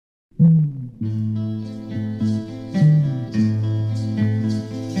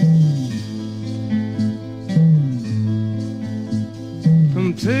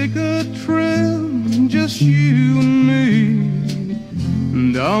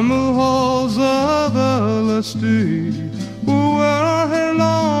down the halls of LSD, where our hair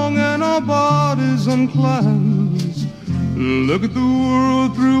long and our bodies uncleansed, look at the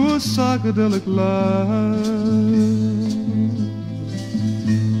world through a psychedelic lens.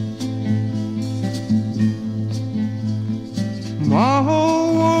 My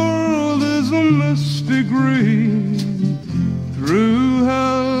whole world is a misty green, through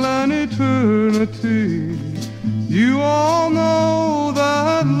hell and eternity. You all know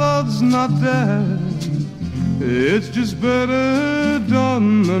that love's not dead, it's just better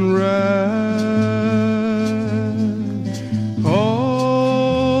done than read.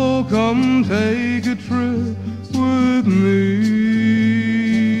 Oh, come take a trip with me.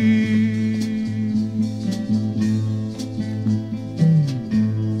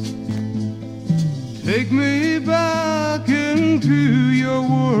 Take me back into your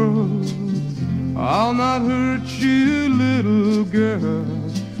world. I'll not hurt you, little girl.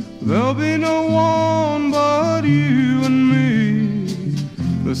 There'll be no one but you and me.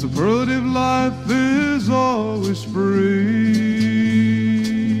 The superlative life is always free.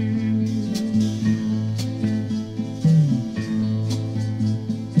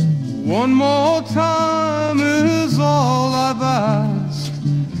 One more time is all I've asked.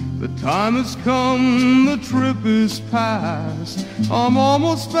 The time has come, the trip is past. I'm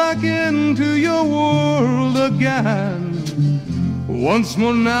almost back into your world again. Once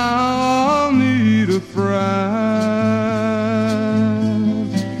more now I'll need a friend.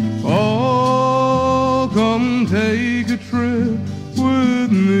 Oh, come take a trip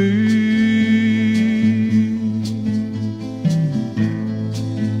with me.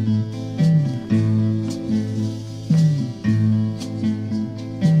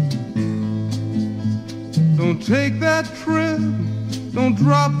 Don't take that trip, don't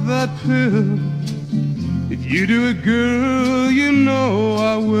drop that pill. If you do it, girl, you know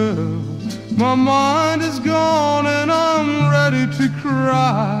I will. My mind is gone and I'm ready to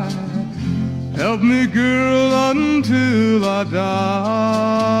cry. Help me, girl, until I die.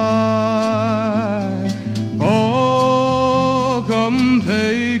 Oh, come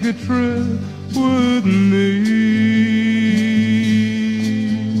take a trip with me.